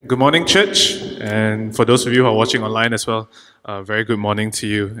Good morning, church. And for those of you who are watching online as well, very good morning to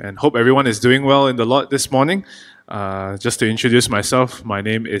you. And hope everyone is doing well in the Lord this morning. Just to introduce myself, my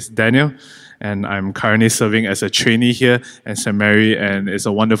name is Daniel, and I'm currently serving as a trainee here at St. Mary, and it's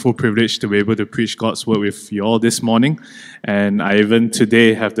a wonderful privilege to be able to preach God's word with you all this morning. And I even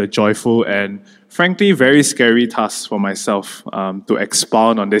today have the joyful and frankly very scary task for myself to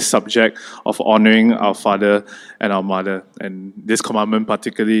expound on this subject of honoring our father and our mother. And this commandment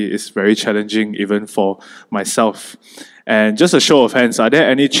particularly is very challenging even for myself. And just a show of hands, are there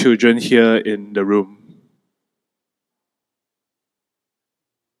any children here in the room?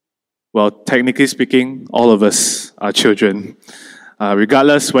 Well, technically speaking, all of us are children.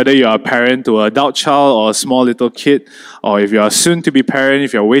 Regardless whether you are a parent to an adult child or a small little kid, or if you are soon to be parent,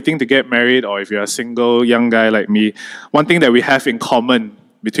 if you're waiting to get married, or if you're a single young guy like me, one thing that we have in common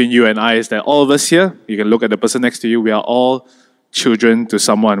between you and I is that all of us here, you can look at the person next to you, we are all children to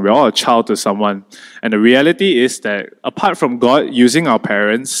someone. We're all a child to someone. And the reality is that apart from God using our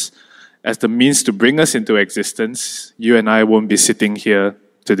parents as the means to bring us into existence, you and I won't be sitting here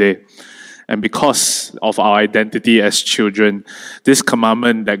today. And because of our identity as children, this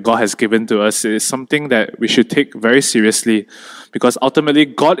commandment that God has given to us is something that we should take very seriously, because ultimately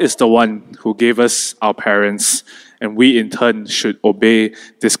God is the one who gave us our parents, and we in turn should obey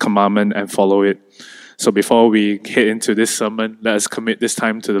this commandment and follow it. So before we head into this sermon, let us commit this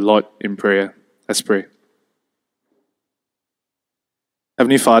time to the Lord in prayer. Let's pray.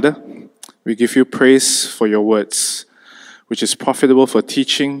 Heavenly Father, we give you praise for your words, which is profitable for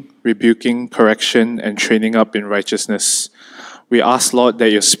teaching, rebuking, correction, and training up in righteousness. We ask, Lord,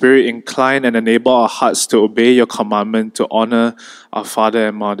 that your Spirit incline and enable our hearts to obey your commandment to honor our father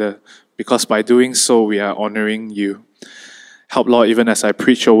and mother, because by doing so, we are honoring you. Help, Lord, even as I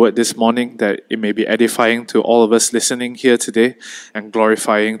preach your word this morning, that it may be edifying to all of us listening here today and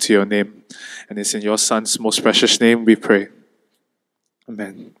glorifying to your name. And it's in your Son's most precious name we pray.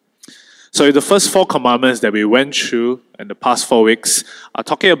 Amen. So the first 4 commandments that we went through in the past 4 weeks are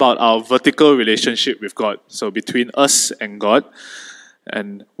talking about our vertical relationship with God, so between us and God.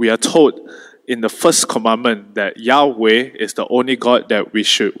 And we are told in the first commandment that Yahweh is the only God that we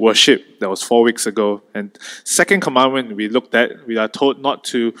should worship. That was 4 weeks ago. And second commandment we looked at, we are told not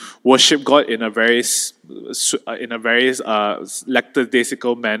to worship God in a very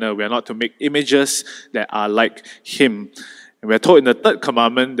lackadaisical manner. We are not to make images that are like Him. And we're told in the third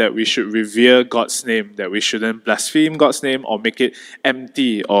commandment that we should revere God's name, that we shouldn't blaspheme God's name or make it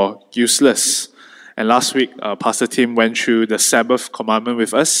empty or useless. And last week, Pastor Tim went through the Sabbath commandment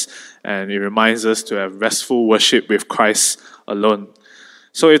with us, and it reminds us to have restful worship with Christ alone.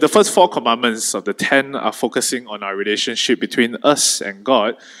 So if the first 4 commandments of the 10 are focusing on our relationship between us and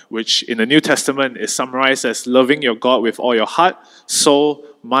God, which in the New Testament is summarized as loving your God with all your heart, soul,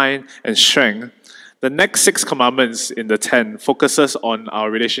 mind, and strength, the next 6 commandments in the 10 focuses on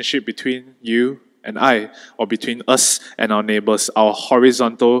our relationship between you and I, or between us and our neighbors, our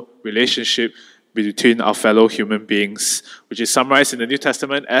horizontal relationship between our fellow human beings, which is summarized in the New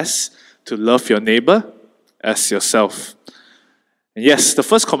Testament as to love your neighbor as yourself. And yes, the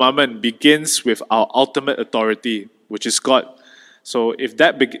first commandment begins with our ultimate authority, which is God. So if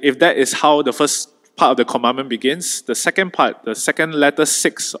that is how the first part of the commandment begins, the second part, the second letter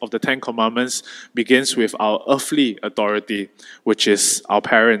 6 of the 10 commandments begins with our earthly authority, which is our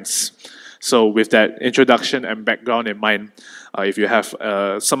parents. So with that introduction and background in mind, if you have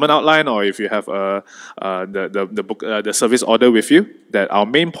a sermon outline or if you have the book, the service order with you, that our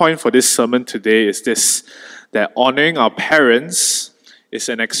main point for this sermon today is this, that honoring our parents is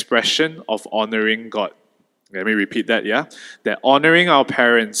an expression of honoring God. Let me repeat that, yeah? That honoring our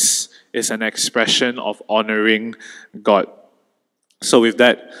parents is an expression of honoring God. So with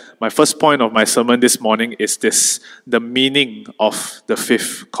that, my first point of my sermon this morning is this, the meaning of the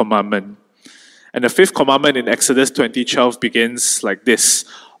 5th commandment. And the 5th commandment in Exodus 20:12 begins like this: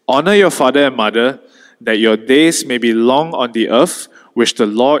 honor your father and mother, that your days may be long on the earth, which the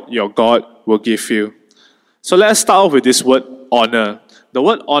Lord your God will give you. So let us start off with this word, honor. The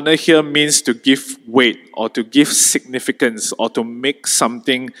word honor here means to give weight or to give significance or to make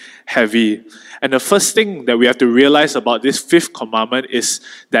something heavy. And the first thing that we have to realize about this 5th commandment is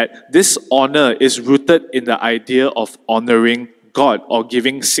that this honor is rooted in the idea of honoring God or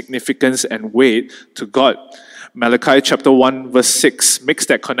giving significance and weight to God. Malachi chapter 1 verse 6 makes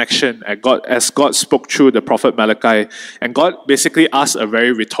that connection as God spoke through the prophet Malachi. And God basically asked a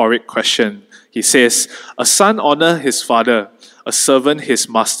very rhetoric question. He says, a son honor his father, a servant his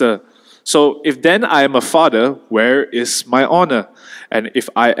master. So if then I am a father, where is my honor? And if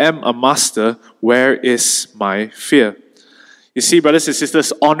I am a master, where is my fear? You see, brothers and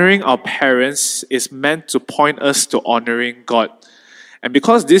sisters, honoring our parents is meant to point us to honoring God. And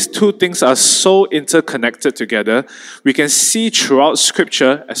because these two things are so interconnected together, we can see throughout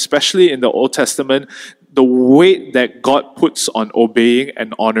Scripture, especially in the Old Testament, the weight that God puts on obeying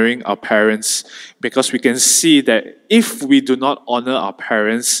and honoring our parents. Because we can see that if we do not honor our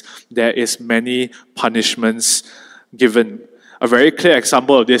parents, there is many punishments given. A very clear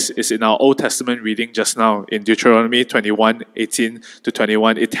example of this is in our Old Testament reading just now in Deuteronomy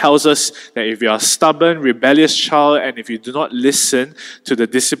 21:18-21. It tells us that if you are a stubborn, rebellious child, and if you do not listen to the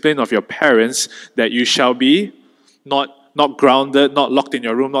discipline of your parents, that you shall be not grounded, not locked in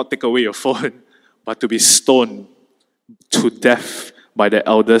your room, not take away your phone, but to be stoned to death by the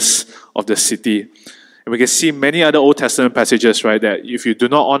elders of the city. And we can see many other Old Testament passages, right, that if you do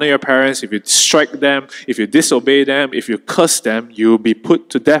not honor your parents, if you strike them, if you disobey them, if you curse them, you will be put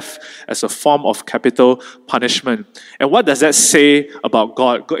to death as a form of capital punishment. And what does that say about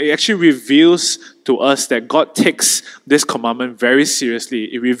God? It actually reveals to us that God takes this commandment very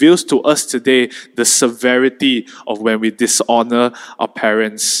seriously. It reveals to us today the severity of when we dishonor our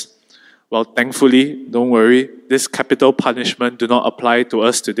parents. Well, thankfully, don't worry, this capital punishment do not apply to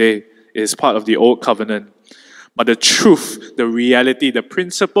us today. It is part of the old covenant. But the truth, the reality, the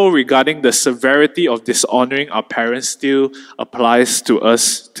principle regarding the severity of dishonoring our parents still applies to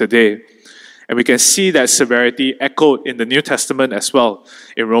us today. And we can see that severity echoed in the New Testament as well.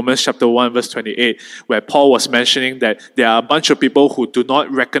 In Romans chapter 1, verse 28, where Paul was mentioning that there are a bunch of people who do not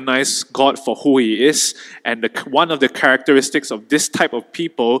recognize God for who He is. And one of the characteristics of this type of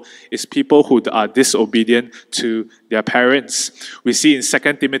people is people who are disobedient to their parents. We see in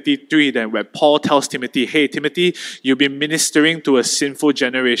 2 Timothy 3 then where Paul tells Timothy, hey Timothy, you've been ministering to a sinful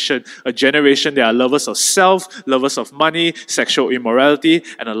generation, a generation that are lovers of self, lovers of money, sexual immorality,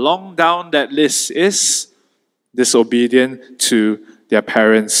 and along down that list is disobedient to their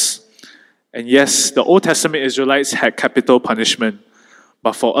parents. And yes, the Old Testament Israelites had capital punishment,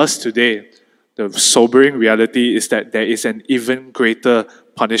 but for us today, the sobering reality is that there is an even greater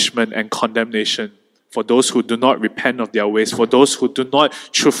punishment and condemnation for those who do not repent of their ways, for those who do not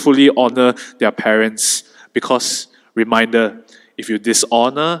truthfully honor their parents. Because, reminder, if you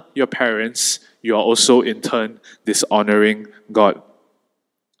dishonor your parents, you are also in turn dishonoring God.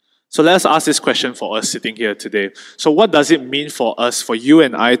 So let us ask this question for us sitting here today. So what does it mean for us, for you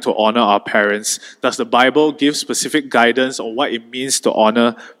and I, to honor our parents? Does the Bible give specific guidance on what it means to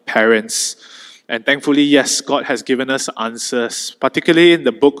honor parents? And thankfully, yes, God has given us answers, particularly in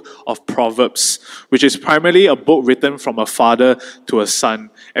the book of Proverbs, which is primarily a book written from a father to a son.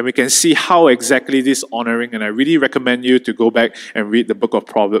 And we can see how exactly this honoring, and I really recommend you to go back and read the book of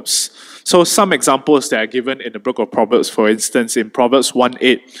Proverbs. So some examples that are given in the book of Proverbs, for instance, in Proverbs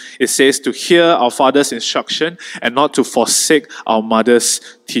 1:8, it says to hear our father's instruction and not to forsake our mother's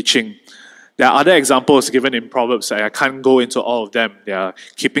teaching. There are other examples given in Proverbs. I can't go into all of them. They are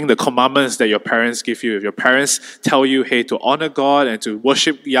keeping the commandments that your parents give you. If your parents tell you, hey, to honor God and to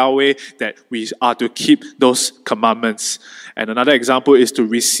worship Yahweh, that we are to keep those commandments. And another example is to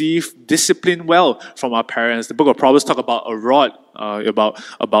receive discipline well from our parents. The book of Proverbs talk about a rod,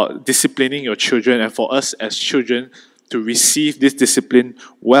 about disciplining your children, and for us as children to receive this discipline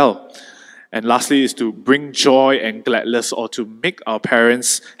well. And lastly is to bring joy and gladness, or to make our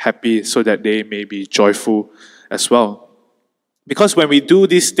parents happy so that they may be joyful as well. Because when we do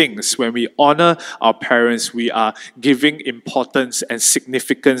these things, when we honor our parents, we are giving importance and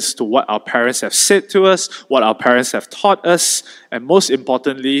significance to what our parents have said to us, what our parents have taught us, and most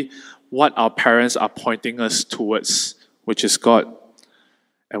importantly, what our parents are pointing us towards, which is God.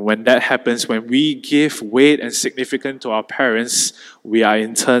 And when that happens, when we give weight and significance to our parents, we are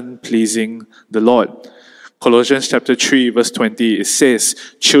in turn pleasing the Lord. Colossians chapter 3, verse 20, it says,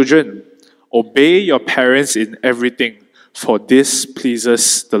 children, obey your parents in everything, for this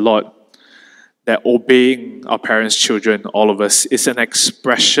pleases the Lord. That obeying our parents, children, all of us, is an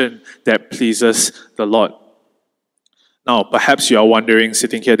expression that pleases the Lord. Now, perhaps you are wondering,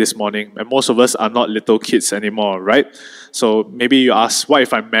 sitting here this morning, and most of us are not little kids anymore, right? So maybe you ask, what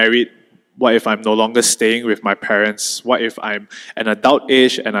if I'm married? What if I'm no longer staying with my parents? What if I'm an adult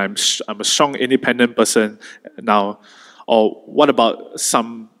age and I'm a strong, independent person now? Or what about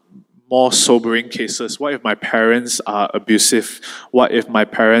some more sobering cases? What if my parents are abusive? What if my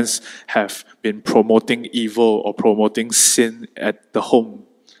parents have been promoting evil or promoting sin at the home?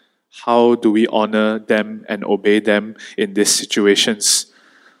 How do we honor them and obey them in these situations?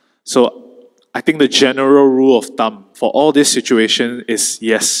 So I think the general rule of thumb for all these situations is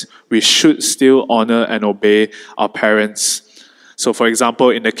yes, we should still honor and obey our parents. So for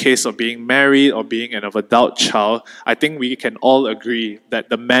example, in the case of being married or being an adult child, I think we can all agree that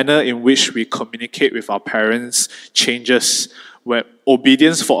the manner in which we communicate with our parents changes, where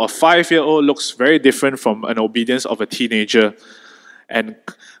obedience for a 5-year-old looks very different from an obedience of a teenager. And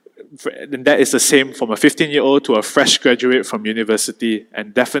that is the same from a 15-year-old to a fresh graduate from university.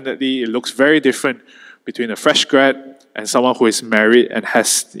 And definitely it looks very different between a fresh grad and someone who is married and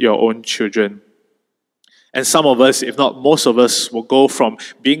has your own children. And some of us, if not most of us, will go from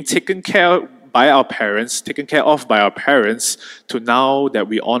being taken care of by our parents, to now that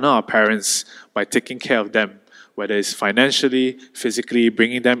we honor our parents by taking care of them, whether it's financially, physically,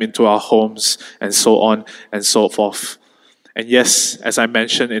 bringing them into our homes, and so on and so forth. And yes, as I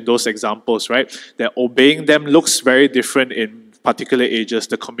mentioned in those examples, right, that obeying them looks very different in particular ages.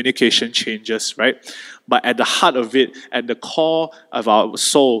 The communication changes, right? But at the heart of it, at the core of our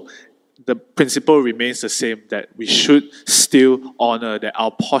soul, the principle remains the same, that we should still honor, that our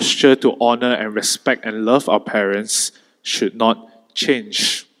posture to honor and respect and love our parents should not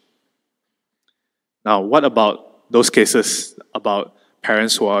change. Now, what about those cases about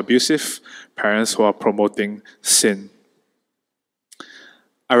parents who are abusive, parents who are promoting sin?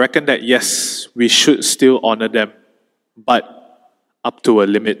 I reckon that yes, we should still honor them, but up to a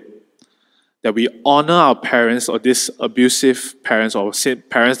limit. That we honor our parents or these abusive parents or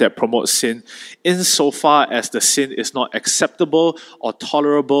parents that promote sin insofar as the sin is not acceptable or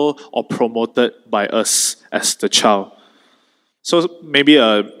tolerable or promoted by us as the child. So maybe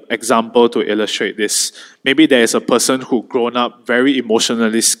an example to illustrate this. Maybe there is a person who grown up very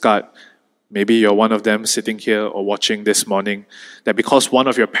emotionally scarred. Maybe you're one of them sitting here or watching this morning. That because one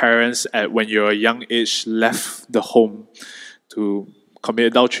of your parents when you're a young age left the home to commit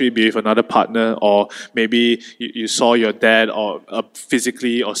adultery, be with another partner, or maybe you saw your dad or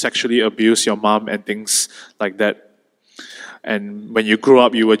physically or sexually abuse your mom and things like that. And when you grew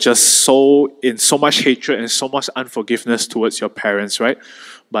up, you were just in so much hatred and so much unforgiveness towards your parents, right?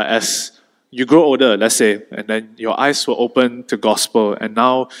 But as you grow older, let's say, and then your eyes were open to gospel, and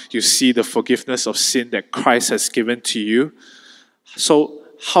now you see the forgiveness of sin that Christ has given to you. So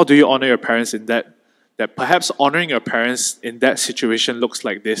how do you honor your parents in that? That perhaps honoring your parents in that situation looks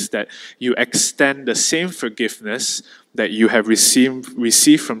like this, that you extend the same forgiveness that you have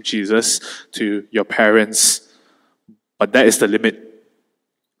received from Jesus to your parents. But that is the limit.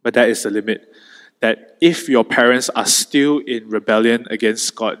 That if your parents are still in rebellion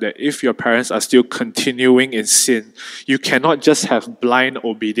against God, that if your parents are still continuing in sin, you cannot just have blind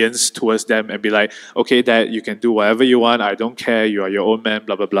obedience towards them and be like, okay, Dad, you can do whatever you want, I don't care, you are your own man,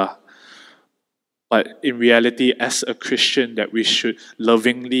 blah, blah, blah. But in reality, as a Christian, that we should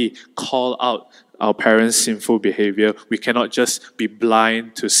lovingly call out our parents' sinful behavior. We cannot just be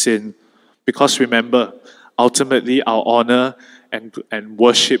blind to sin. Because remember, ultimately our honor and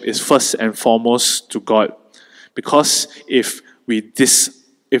worship is first and foremost to God. Because if we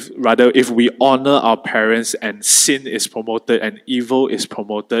honor our parents and sin is promoted and evil is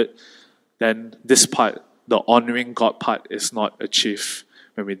promoted, then this part, the honoring God part, is not achieved.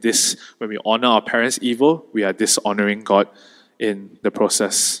 When we honor our parents' evil, we are dishonoring God in the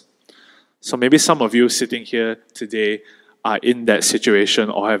process. So maybe some of you sitting here today are in that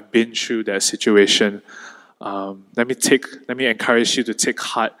situation or have been through that situation. Let me encourage you to take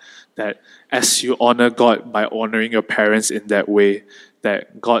heart that as you honor God by honoring your parents in that way,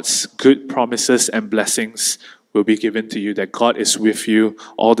 that God's good promises and blessings will be given to you, that God is with you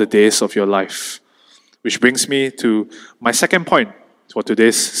all the days of your life. Which brings me to my second point for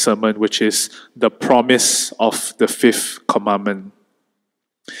today's sermon, which is the promise of the fifth commandment.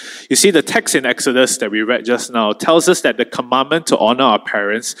 You see, the text in Exodus that we read just now tells us that the commandment to honor our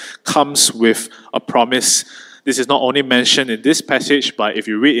parents comes with a promise. This is not only mentioned in this passage, but if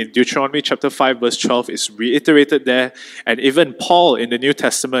you read in Deuteronomy chapter 5, verse 12, it's reiterated there. And even Paul in the New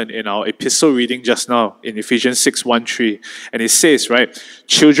Testament, in our epistle reading just now, in Ephesians 6, 1-3, and it says, right,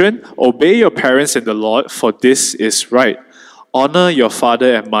 "Children, obey your parents in the Lord, for this is right. Honor your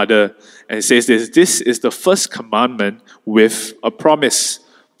father and mother." And it says this is the first commandment with a promise,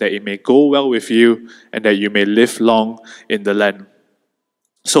 that it may go well with you and that you may live long in the land.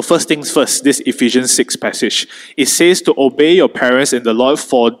 So first things first, this Ephesians 6 passage, it says to obey your parents in the Lord,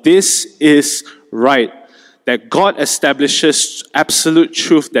 for this is right. That God establishes absolute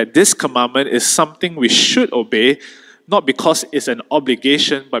truth, that this commandment is something we should obey, not because it's an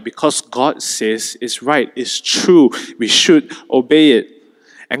obligation, but because God says it's right, it's true, we should obey it.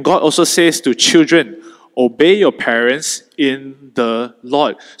 And God also says to children, obey your parents in the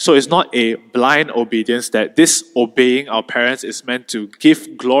Lord. So it's not a blind obedience, that this obeying our parents is meant to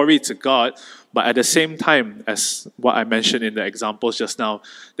give glory to God, But at the same time, as what I mentioned in the examples just now,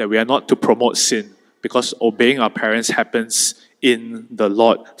 that we are not to promote sin, because obeying our parents happens in the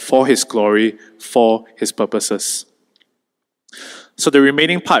Lord for His glory, for His purposes. So the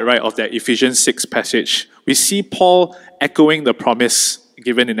remaining part, right, of that Ephesians 6 passage, we see Paul echoing the promise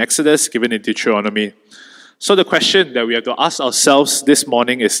given in Exodus, given in Deuteronomy. So the question that we have to ask ourselves this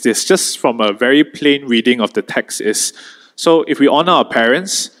morning is this, just from a very plain reading of the text is, so if we honor our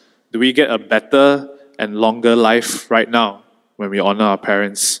parents, do we get a better and longer life right now when we honor our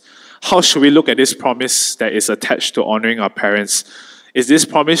parents? How should we look at this promise that is attached to honoring our parents? Is this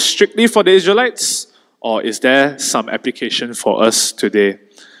promise strictly for the Israelites, or is there some application for us today?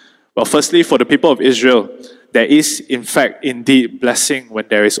 Well, firstly, for the people of Israel, there is, in fact, indeed blessing when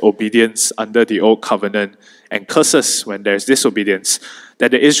there is obedience under the old covenant, and curses when there is disobedience.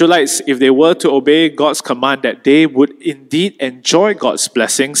 That the Israelites, if they were to obey God's command, that they would indeed enjoy God's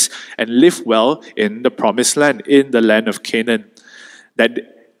blessings and live well in the promised land, in the land of Canaan.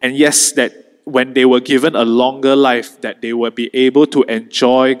 And yes, that when they were given a longer life, that they would be able to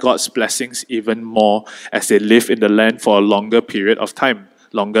enjoy God's blessings even more as they live in the land for a longer period of time.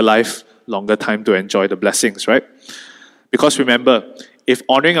 Longer life, longer time to enjoy the blessings, right? Because remember, if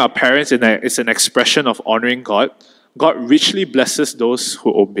honoring our parents is an expression of honoring God, God richly blesses those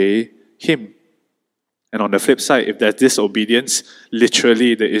who obey Him. And on the flip side, if there's disobedience,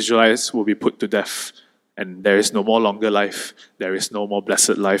 literally the Israelites will be put to death. And there is no more longer life. There is no more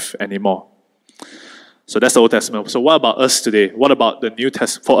blessed life anymore. So that's the Old Testament. So what about us today? What about the New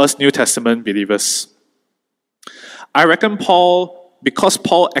Testament? For us New Testament believers, I reckon because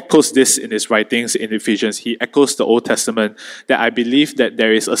Paul echoes this in his writings in Ephesians, he echoes the Old Testament, that I believe that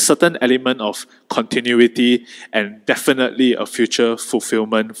there is a certain element of continuity and definitely a future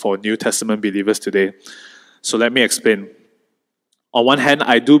fulfillment for New Testament believers today. So let me explain. On one hand,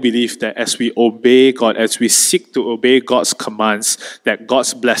 I do believe that as we obey God, as we seek to obey God's commands, that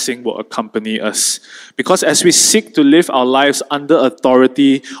God's blessing will accompany us. Because as we seek to live our lives under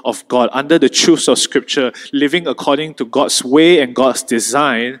authority of God, under the truths of Scripture, living according to God's way and God's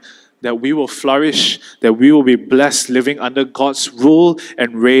design, that we will flourish, that we will be blessed living under God's rule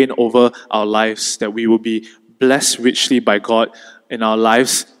and reign over our lives, that we will be blessed richly by God in our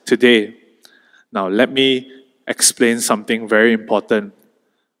lives today. Now, let me explain something very important.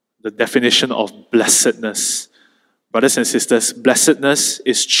 The definition of blessedness. Brothers and sisters, blessedness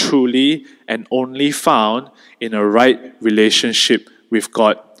is truly and only found in a right relationship with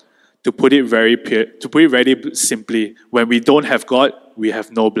God. To put it very simply, when we don't have God, we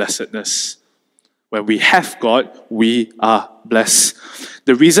have no blessedness. When we have God, we are blessed.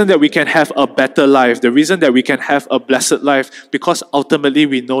 The reason that we can have a better life, the reason that we can have a blessed life, because ultimately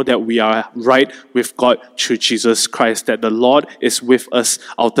we know that we are right with God through Jesus Christ, that the Lord is with us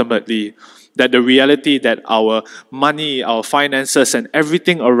ultimately. That the reality that our money, our finances, and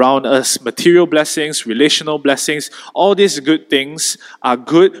everything around us, material blessings, relational blessings, all these good things are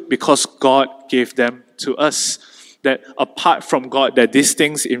good because God gave them to us. That apart from God, that these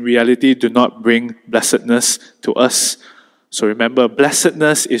things in reality do not bring blessedness to us. So remember,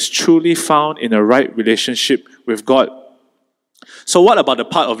 blessedness is truly found in a right relationship with God. So what about the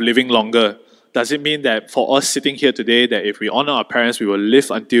part of living longer? Does it mean that for us sitting here today, that if we honor our parents, we will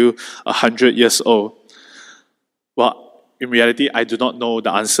live until 100 years old? Well, in reality, I do not know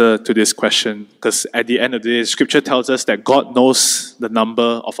the answer to this question, because at the end of the day, Scripture tells us that God knows the number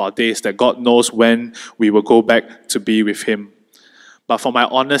of our days, that God knows when we will go back to be with Him. But for my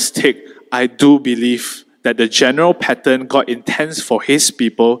honest take, I do believe that the general pattern God intends for His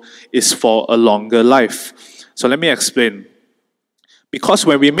people is for a longer life. So let me explain. Because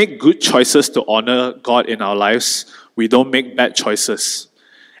when we make good choices to honor God in our lives, we don't make bad choices.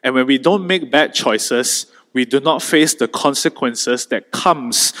 And when we don't make bad choices, we do not face the consequences that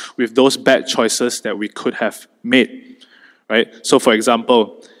comes with those bad choices that we could have made, right? So for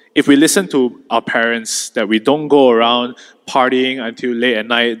example, if we listen to our parents, that we don't go around partying until late at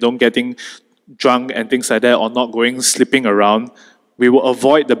night, don't getting drunk and things like that, or not going sleeping around, we will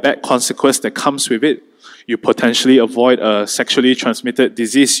avoid the bad consequence that comes with it. You potentially avoid a sexually transmitted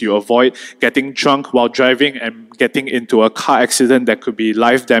disease. You avoid getting drunk while driving and getting into a car accident that could be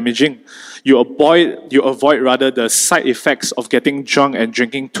life-damaging. You avoid the side effects of getting drunk and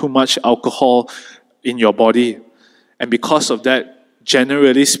drinking too much alcohol in your body. And because of that,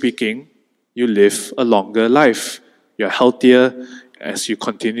 generally speaking, you live a longer life. You're healthier as you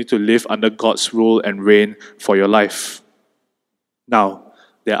continue to live under God's rule and reign for your life. Now,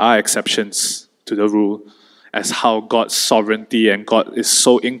 there are exceptions to the rule. as how God's sovereignty and God is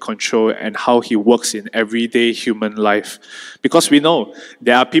so in control and how He works in everyday human life. Because we know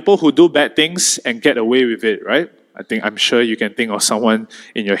there are people who do bad things and get away with it, right? I'm sure you can think of someone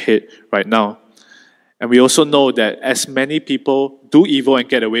in your head right now. And we also know that as many people do evil and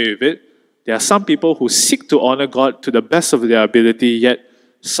get away with it, there are some people who seek to honor God to the best of their ability, yet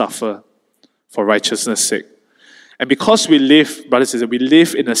suffer for righteousness' sake. And because we live, brothers and sisters, we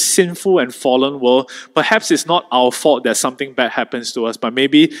live in a sinful and fallen world, perhaps it's not our fault that something bad happens to us, but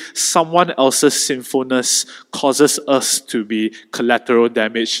maybe someone else's sinfulness causes us to be collateral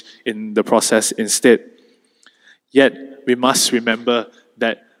damage in the process instead. Yet, we must remember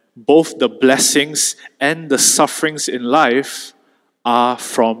that both the blessings and the sufferings in life are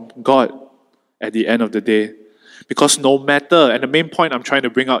from God at the end of the day. Because no matter, and the main point I'm trying to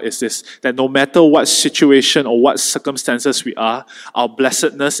bring out is this, that no matter what situation or what circumstances we are, our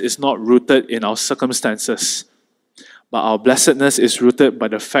blessedness is not rooted in our circumstances. But our blessedness is rooted by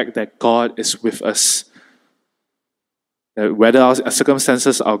the fact that God is with us. That whether our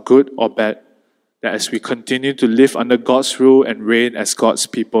circumstances are good or bad, that as we continue to live under God's rule and reign as God's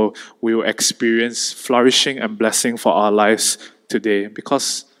people, we will experience flourishing and blessing for our lives today.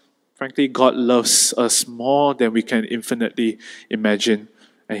 Because frankly, God loves us more than we can infinitely imagine,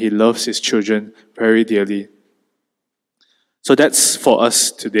 and He loves His children very dearly. So that's for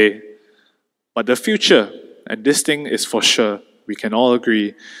us today. But the future, and this thing is for sure, we can all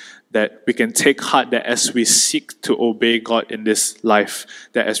agree that we can take heart that as we seek to obey God in this life,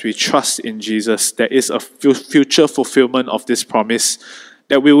 that as we trust in Jesus, there is a future fulfillment of this promise,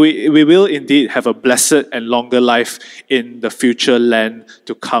 that we will indeed have a blessed and longer life in the future land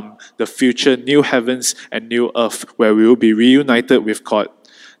to come, the future new heavens and new earth, where we will be reunited with God.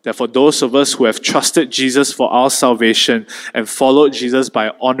 That for those of us who have trusted Jesus for our salvation and followed Jesus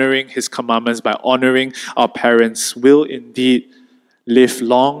by honoring His commandments, by honoring our parents, will indeed live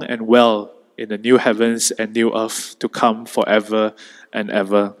long and well in the new heavens and new earth to come forever and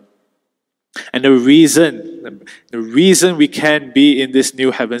ever. And the reason we can be in this new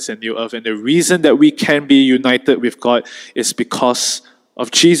heavens and new earth, and the reason that we can be united with God is because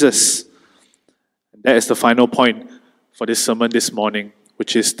of Jesus. And that is the final point for this sermon this morning,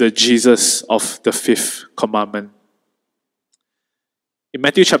 which is the Jesus of the Fifth Commandment. In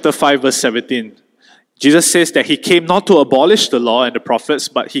Matthew chapter 5, verse 17, Jesus says that He came not to abolish the law and the prophets,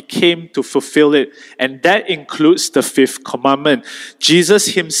 but He came to fulfill it. And that includes the Fifth Commandment. Jesus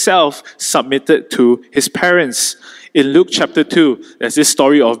Himself submitted to His parents. In Luke chapter 2, there's this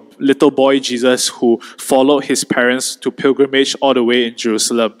story of little boy Jesus who followed his parents to pilgrimage all the way in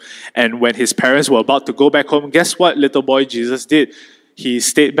Jerusalem. And when his parents were about to go back home, guess what little boy Jesus did? He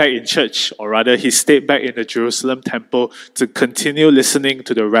stayed back in church, or rather, he stayed back in the Jerusalem temple to continue listening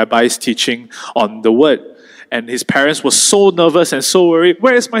to the rabbi's teaching on the word. And his parents were so nervous and so worried,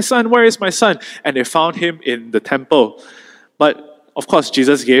 "Where is my son? Where is my son?" And they found him in the temple. But of course,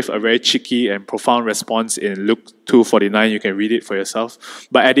 Jesus gave a very cheeky and profound response in Luke 2:49. You can read it for yourself.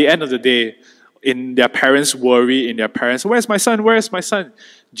 But at the end of the day, in their parents' worry, in their parents, "Where's my son? Where is my son?"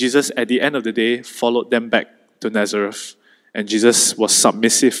 Jesus, at the end of the day, followed them back to Nazareth. And Jesus was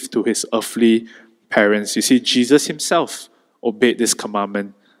submissive to His earthly parents. You see, Jesus Himself obeyed this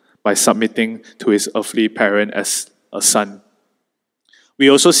commandment by submitting to His earthly parent as a son. We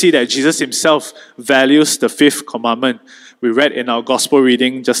also see that Jesus Himself values the Fifth Commandment. We read in our gospel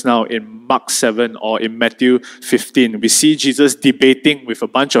reading just now in Mark 7 or in Matthew 15. We see Jesus debating with a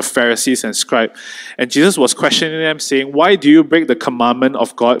bunch of Pharisees and scribes. And Jesus was questioning them, saying, "Why do you break the commandment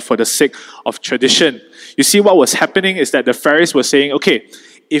of God for the sake of tradition?" You see, what was happening is that the Pharisees were saying, okay,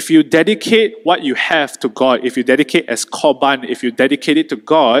 if you dedicate what you have to God, if you dedicate as korban, if you dedicate it to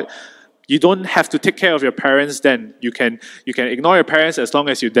God, you don't have to take care of your parents then. You can ignore your parents as long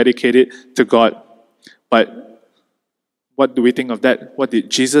as you dedicate it to God. But what do we think of that? What did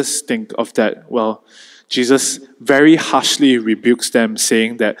Jesus think of that? Well, Jesus very harshly rebukes them,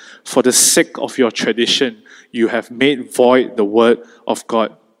 saying that for the sake of your tradition, you have made void the word of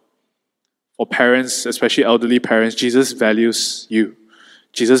God. For parents, especially elderly parents, Jesus values you.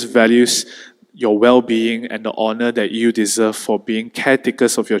 Jesus values your well-being and the honor that you deserve for being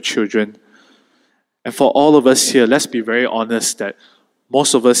caretakers of your children. And for all of us here, let's be very honest that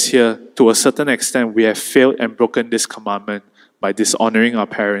most of us here, to a certain extent, we have failed and broken this commandment by dishonoring our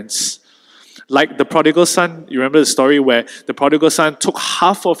parents. Like the prodigal son, you remember the story where the prodigal son took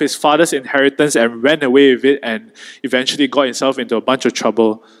half of his father's inheritance and ran away with it and eventually got himself into a bunch of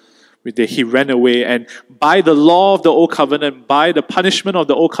trouble. He ran away, and by the law of the old covenant, by the punishment of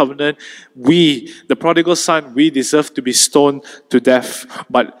the old covenant, we, the prodigal son, we deserve to be stoned to death.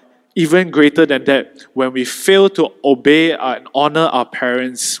 But even greater than that, when we fail to obey and honor our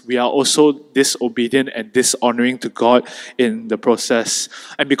parents, we are also disobedient and dishonoring to God in the process.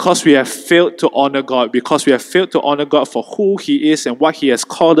 And because we have failed to honor God, because we have failed to honor God for who He is and what He has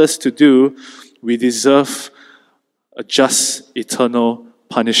called us to do, we deserve a just eternal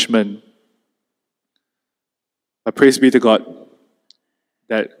punishment. But praise be to God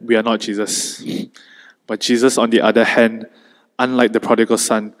that we are not Jesus. But Jesus, on the other hand, unlike the prodigal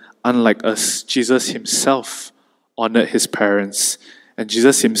son, unlike us, Jesus Himself honored His parents. And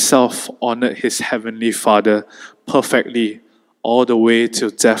Jesus Himself honored His Heavenly Father perfectly, all the way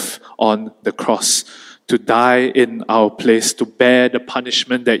to death on the cross, to die in our place, to bear the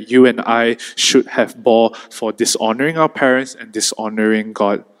punishment that you and I should have bore for dishonoring our parents and dishonoring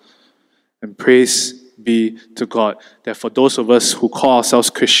God. And praise be to God that for those of us who call ourselves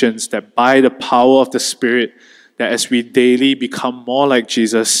Christians, that by the power of the Spirit, that as we daily become more like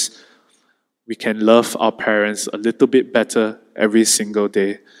Jesus, we can love our parents a little bit better every single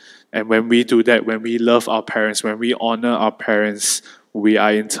day. And when we do that, when we love our parents, when we honor our parents, we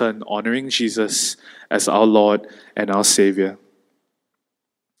are in turn honoring Jesus as our Lord and our Savior.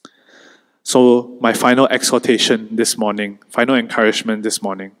 So my final exhortation this morning, final encouragement this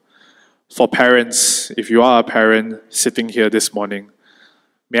morning, for parents, if you are a parent sitting here this morning,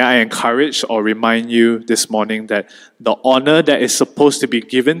 may I encourage or remind you this morning that the honor that is supposed to be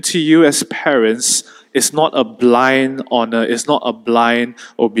given to you as parents is not a blind honor, it's not a blind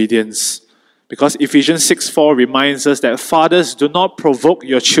obedience. Because Ephesians 6:4 reminds us that fathers, do not provoke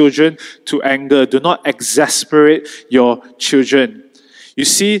your children to anger, do not exasperate your children. You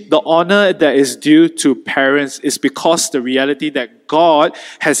see, the honor that is due to parents is because the reality that God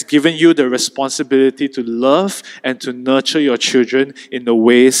has given you the responsibility to love and to nurture your children in the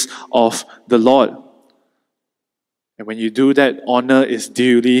ways of the Lord. And when you do that, honor is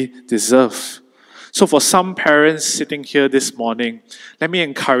duly deserved. So for some parents sitting here this morning, let me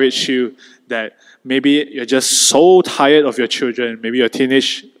encourage you that maybe you're just so tired of your children. Maybe your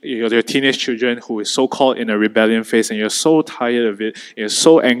teenage children who is so caught in a rebellion phase, and you're so tired of it, you're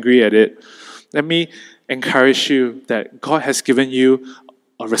so angry at it. Let me encourage you that God has given you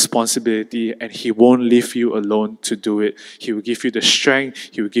a responsibility, and He won't leave you alone to do it. He will give you the strength,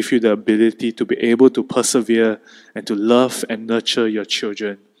 He will give you the ability to be able to persevere and to love and nurture your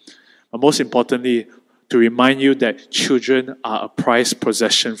children. But most importantly, to remind you that children are a prized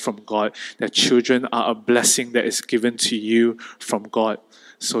possession from God, that children are a blessing that is given to you from God.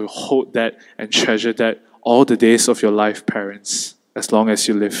 So hold that and treasure that all the days of your life, parents, as long as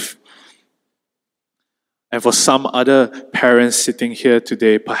you live. And for some other parents sitting here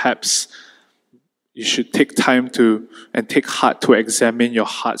today, perhaps you should take time to and take heart to examine your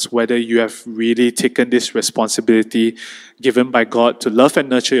hearts whether you have really taken this responsibility given by God to love and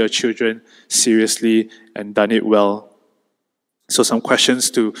nurture your children seriously and done it well. So some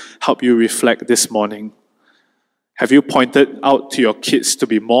questions to help you reflect this morning. Have you pointed out to your kids to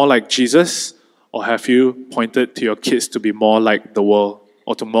be more like Jesus, or have you pointed to your kids to be more like the world,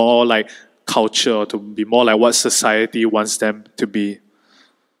 or to more like culture, or to be more like what society wants them to be?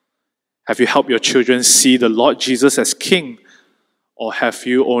 Have you helped your children see the Lord Jesus as King? Or have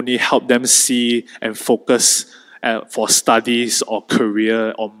you only helped them see and focus for studies or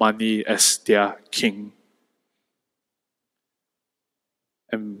career or money as their King?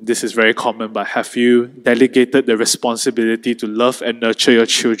 And this is very common, but have you delegated the responsibility to love and nurture your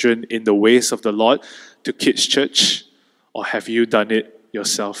children in the ways of the Lord to Kids Church? Or have you done it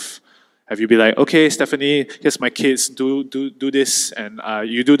yourself? Have you been like, okay, Stephanie, here's my kids, do this, and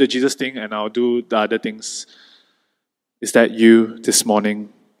you do the Jesus thing, and I'll do the other things? Is that you this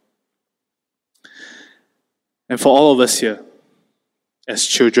morning? And for all of us here, as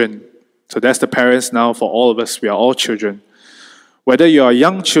children, so that's the parents now, for all of us, we are all children. Whether you are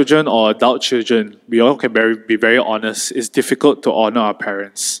young children or adult children, we all can be very honest, it's difficult to honor our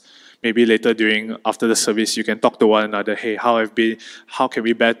parents. Maybe later after the service, you can talk to one another. Hey, how can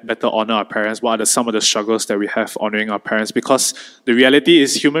we better honor our parents? What are some of the struggles that we have honoring our parents? Because the reality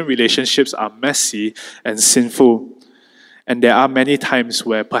is human relationships are messy and sinful. And there are many times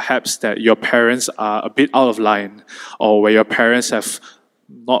where perhaps that your parents are a bit out of line, or where your parents have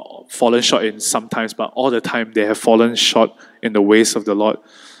not fallen short in sometimes, but all the time they have fallen short in the ways of the Lord.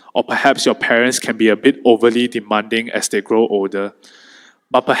 Or perhaps your parents can be a bit overly demanding as they grow older.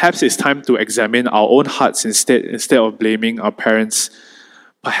 But perhaps it's time to examine our own hearts instead of blaming our parents.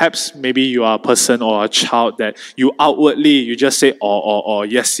 Perhaps maybe you are a person or a child that you just say,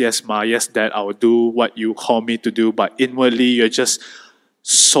 yes, ma, yes, dad, I will do what you call me to do. But inwardly, you're just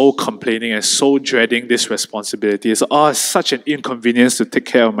so complaining and so dreading this responsibility. It's such an inconvenience to take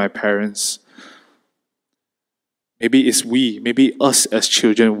care of my parents. Maybe us as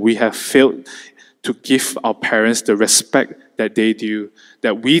children, we have failed to give our parents the respect that they do,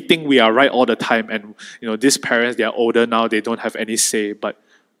 that we think we are right all the time. And these parents, they are older now, they don't have any say. But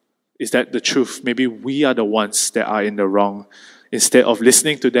is that the truth? Maybe we are the ones that are in the wrong. Instead of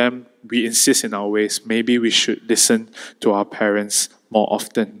listening to them, we insist in our ways. Maybe we should listen to our parents more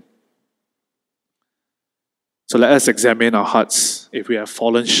often. So let us examine our hearts if we have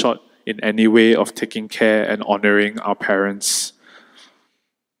fallen short in any way of taking care and honoring our parents.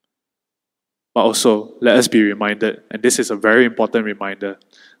 But also, let us be reminded, and this is a very important reminder,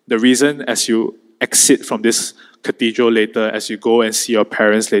 the reason as you exit from this cathedral later, as you go and see your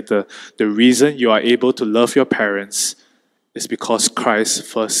parents later, the reason you are able to love your parents is because Christ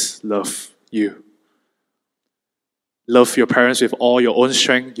first loved you. Love your parents with all your own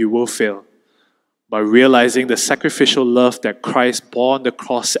strength, you will fail. By realizing the sacrificial love that Christ bore on the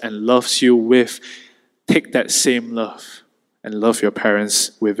cross and loves you with, take that same love and love your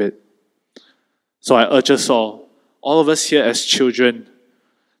parents with it. So I urge us all of us here as children,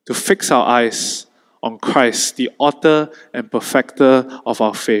 to fix our eyes on Christ, the author and perfecter of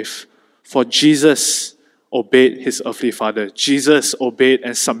our faith. For Jesus obeyed his earthly father. Jesus obeyed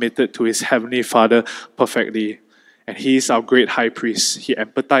and submitted to his heavenly Father perfectly. And he is our great high priest. He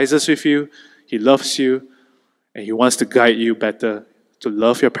empathizes with you, he loves you, and he wants to guide you better to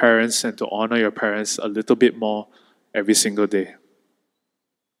love your parents and to honor your parents a little bit more every single day.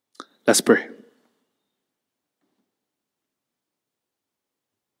 Let's pray.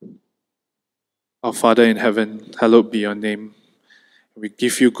 Our Father in heaven, hallowed be your name. We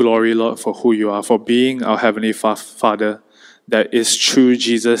give you glory, Lord, for who you are, for being our Heavenly Father, that is through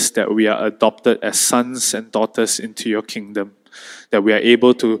Jesus that we are adopted as sons and daughters into your kingdom, that we are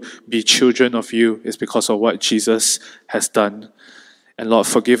able to be children of you is because of what Jesus has done. And Lord,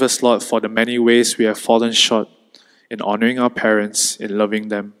 forgive us, Lord, for the many ways we have fallen short in honoring our parents, in loving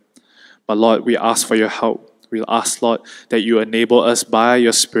them. But Lord, we ask for your help. We'll ask, Lord, that you enable us by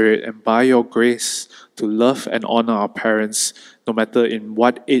your Spirit and by your grace to love and honor our parents, no matter in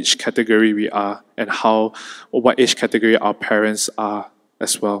what age category we are and what age category our parents are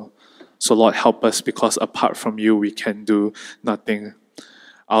as well. So Lord, help us, because apart from you, we can do nothing.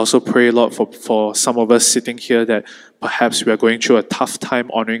 I also pray, Lord, for some of us sitting here that perhaps we are going through a tough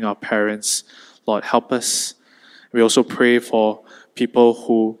time honoring our parents. Lord, help us. We also pray for people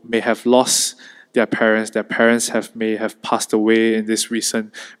who may have lost their parents may have passed away in this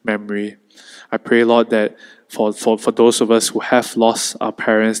recent memory. I pray, Lord, that for those of us who have lost our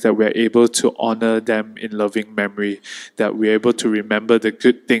parents, that we are able to honor them in loving memory, that we are able to remember the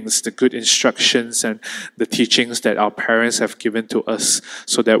good things, the good instructions and the teachings that our parents have given to us,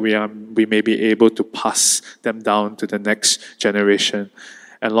 so that we may be able to pass them down to the next generation.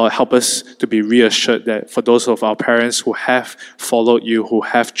 And Lord, help us to be reassured that for those of our parents who have followed you, who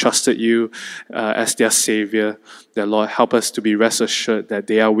have trusted you as their Savior, that Lord, help us to be rest assured that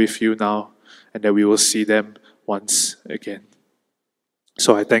they are with you now and that we will see them once again.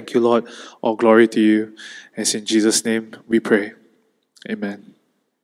 So I thank you, Lord. All glory to you. And it's in Jesus' name we pray. Amen.